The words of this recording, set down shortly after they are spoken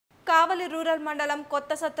కావలి rural మండలం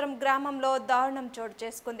కొత్త సత్రం గ్రామంలో దారుణం చోటు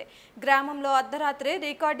చేసుకుంది. గ్రామంలో అర్ధరాత్రి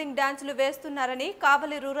రికార్డింగ్ డాన్సులు వేస్తున్నారని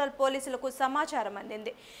కావలి రూరల్ పోలీసులకు సమాచారం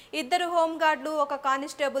అందింది. ఇద్దరు హోంగార్డులు ఒక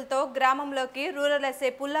కానిస్టేబుల్తో గ్రామంలోకి రూరల్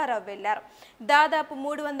ఎస్ఐ పుల్లారావు వెళ్లారు. దాదాపు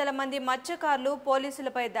 300 మంది మత్స్యకారులు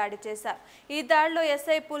పోలీసులపై దాడి చేశారు. ఈ దాడిలో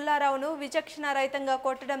ఎస్ఐ పుల్లారావును విచక్షణారహితంగా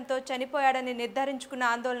కొట్టడంతో చనిపోయాడని నిర్ధారించుకున్న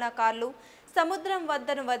ఆందోళనకారులు సముద్రం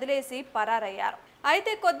వద్దను వదిలేసి పరారయ్యారు.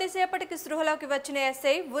 అయితే కొద్దిసేపటికి స్పృహలోకి వచ్చిన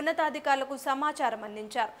ఎస్ఐ ఉన్నతాధికారులకు సమాచారం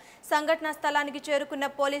అందించారు. సంఘటనా స్థలానికి చేరుకున్న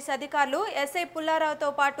పోలీసు అధికారులు ఎస్ఐ పుల్లారావుతో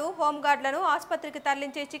పాటు హోంగార్డులను ఆసుపత్రికి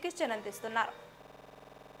తరలించి చికిత్సను అందిస్తున్నారు.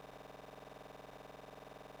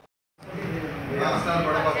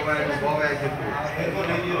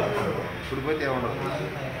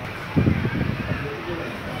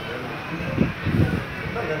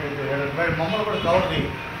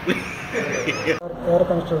 ఎయిర్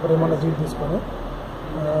కానిస్టేబుల్ ఏమన్నా జీప్ తీసుకొని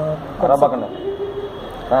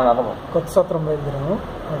కొత్త సత్రం బయలుదేరాము.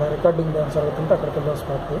 అక్కడ రికార్డింగ్ డ్యాన్స్ జరుగుతుంటే అక్కడికి వెళ్ళాము.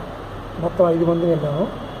 స్పాట్కి మొత్తం 5 మంది వెళ్ళాము.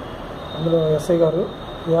 అందులో ఎస్ఐ గారు,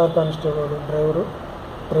 ఏఆర్ కానిస్టేబుల్ డ్రైవరు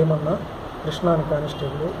ప్రేమన్న, కృష్ణ అని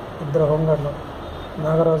కానిస్టేబుల్, 2 హోంగార్డులు,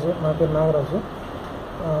 నాగరాజు, నా పేరు నాగరాజు,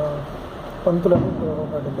 పంతులని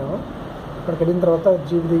హోంగార్డు వెళ్ళాము. అక్కడికి వెళ్ళిన తర్వాత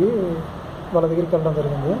జీప్ దిగి వాళ్ళ దగ్గరికి వెళ్ళడం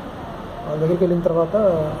జరిగింది. వాళ్ళ దగ్గరికి వెళ్ళిన తర్వాత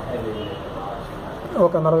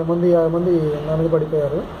ఒక 40 మంది 50 మంది నా మీద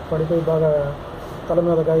పడిపోయి బాగా తల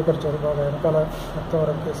మీద గాయపరిచారు. బాగా వెనకాల మొత్తం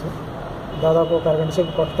రక్కేసి దాదాపు ఒక 2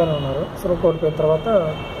 సేపు కొట్టుతూనే ఉన్నారు. స్లో కోల్పోయిన తర్వాత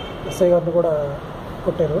ఎస్ఐ గారిని కూడా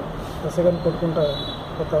కొట్టారు. ఎస్ఐ గారిని కొట్టుకుంటూ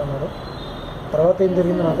కొడతా ఉన్నారు. తర్వాత ఏం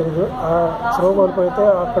జరిగిందో నాకు తెలియదు. ఆ స్లో కోల్పోయితే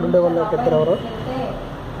అక్కడ ఉండే వాళ్ళు ఇద్దరు ఎవరు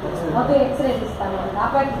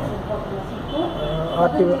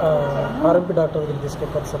ఆర్ఎంపీ డాక్టర్ దగ్గరికి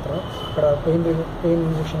తీసుకెళ్ళి కొత్త సత్రం అక్కడ పెయిన్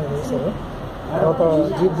ఇంజక్షన్ వేశారు. తర్వాత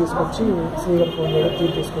జీప్ తీసుకొచ్చి శ్రీగారు ఫోన్ చేయడం,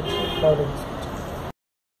 జీప్ తీసుకొచ్చి కావలి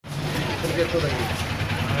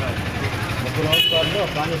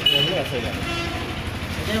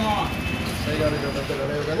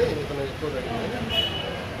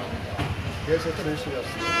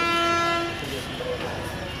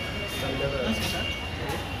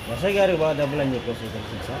వసై గారికి బాగా డబ్బులు అని చెప్పేసి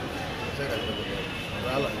తెలిసింది సార్.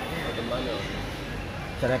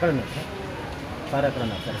 సార్ ఎక్కడ ఉన్నారు సార్ ఎక్కడ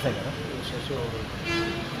ఉన్నారు సార్ వసై గారు?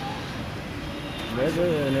 లేదు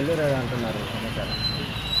నెల్లూరు అంటున్నారు సమాచారం.